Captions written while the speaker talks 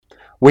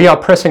We are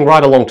pressing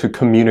right along to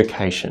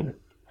communication.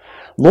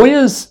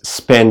 Lawyers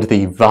spend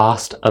the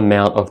vast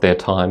amount of their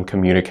time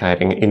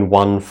communicating in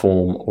one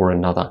form or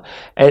another.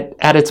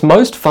 At its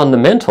most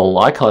fundamental,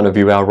 I kind of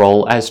view our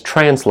role as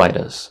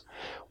translators.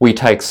 We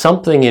take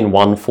something in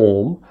one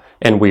form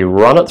and we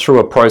run it through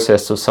a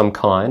process of some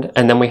kind,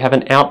 and then we have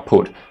an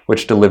output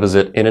which delivers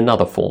it in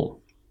another form.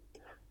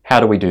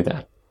 How do we do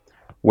that?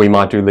 We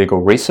might do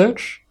legal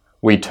research.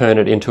 We turn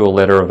it into a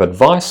letter of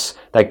advice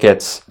that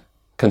gets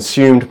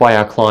consumed by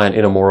our client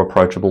in a more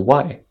approachable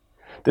way.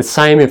 The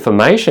same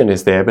information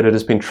is there, but it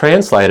has been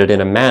translated in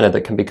a manner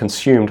that can be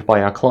consumed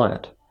by our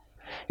client.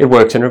 It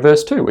works in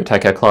reverse too. We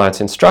take our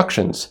client's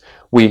instructions,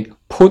 we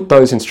put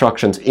those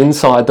instructions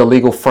inside the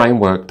legal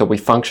framework that we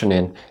function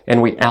in,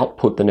 and we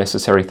output the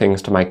necessary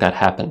things to make that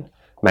happen.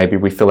 Maybe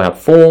we fill out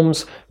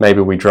forms,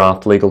 maybe we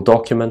draft legal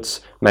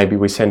documents, maybe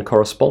we send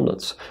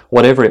correspondence.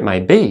 Whatever it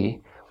may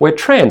be, we're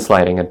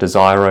translating a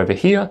desire over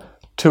here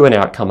to an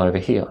outcome over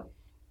here.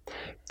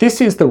 This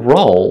is the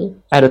role,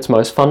 at its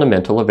most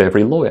fundamental, of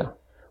every lawyer.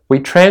 We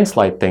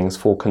translate things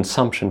for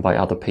consumption by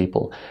other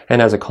people,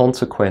 and as a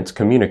consequence,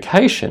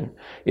 communication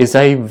is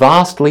a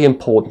vastly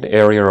important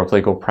area of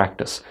legal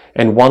practice,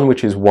 and one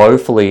which is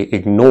woefully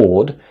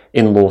ignored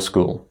in law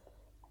school.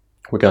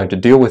 We're going to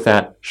deal with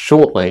that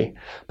shortly,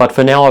 but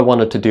for now I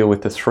wanted to deal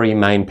with the three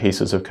main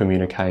pieces of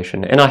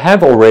communication, and I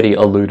have already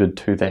alluded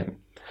to them.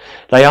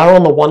 They are,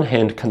 on the one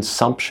hand,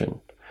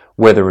 consumption,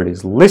 whether it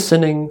is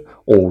listening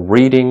or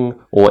reading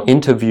or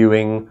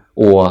interviewing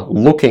or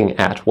looking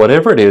at,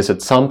 whatever it is,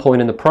 at some point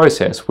in the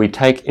process, we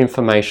take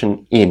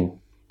information in.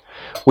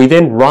 We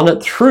then run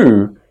it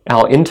through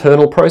our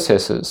internal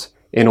processes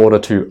in order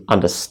to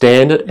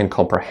understand it and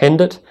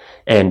comprehend it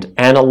and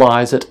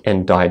analyze it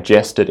and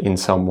digest it in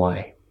some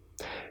way.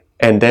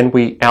 And then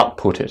we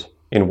output it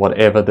in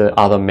whatever the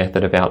other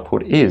method of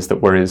output is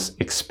that is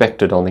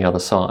expected on the other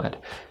side.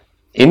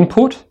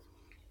 Input,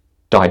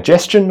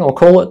 digestion, I'll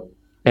call it,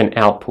 and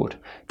output.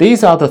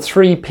 These are the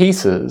three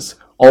pieces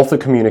of the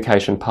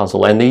communication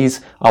puzzle, and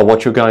these are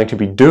what you're going to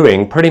be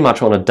doing pretty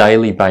much on a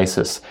daily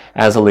basis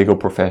as a legal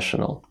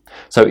professional.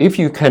 So if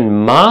you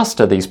can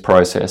master these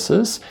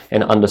processes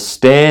and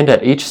understand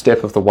at each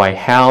step of the way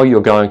how you're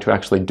going to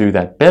actually do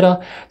that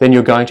better, then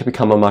you're going to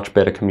become a much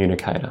better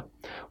communicator.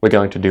 We're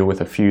going to deal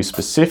with a few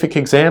specific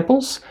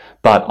examples,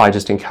 but I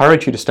just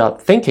encourage you to start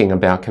thinking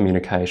about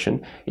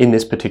communication in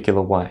this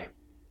particular way.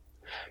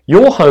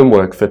 Your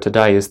homework for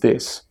today is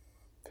this.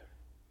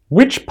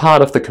 Which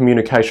part of the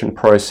communication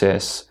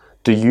process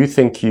do you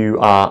think you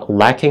are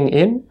lacking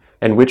in,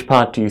 and which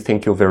part do you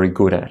think you're very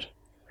good at?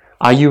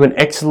 Are you an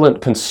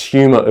excellent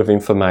consumer of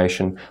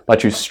information,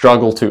 but you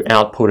struggle to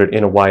output it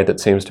in a way that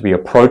seems to be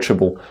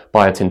approachable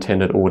by its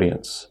intended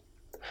audience?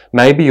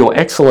 Maybe you're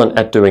excellent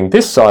at doing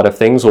this side of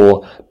things,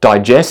 or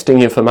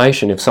digesting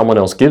information if someone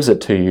else gives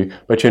it to you,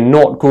 but you're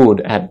not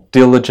good at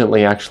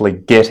diligently actually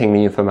getting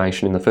the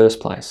information in the first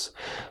place.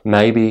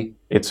 Maybe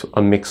it's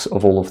a mix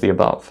of all of the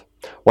above.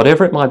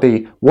 Whatever it might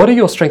be, what are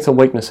your strengths and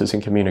weaknesses in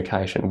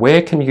communication?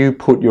 Where can you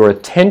put your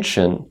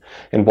attention,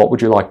 and what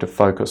would you like to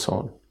focus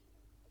on?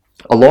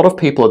 A lot of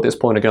people at this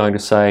point are going to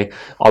say,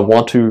 I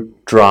want to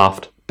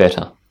draft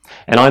better.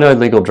 And I know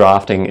legal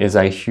drafting is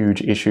a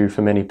huge issue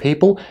for many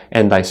people,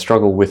 and they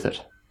struggle with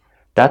it.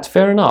 That's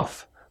fair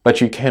enough,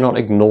 but you cannot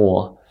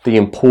ignore the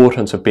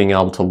importance of being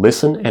able to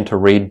listen and to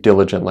read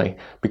diligently,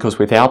 because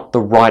without the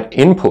right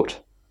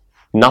input,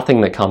 nothing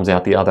that comes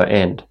out the other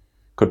end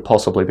could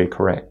possibly be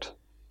correct.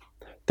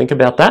 Think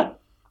about that,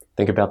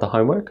 think about the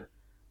homework,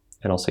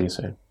 and I'll see you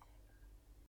soon.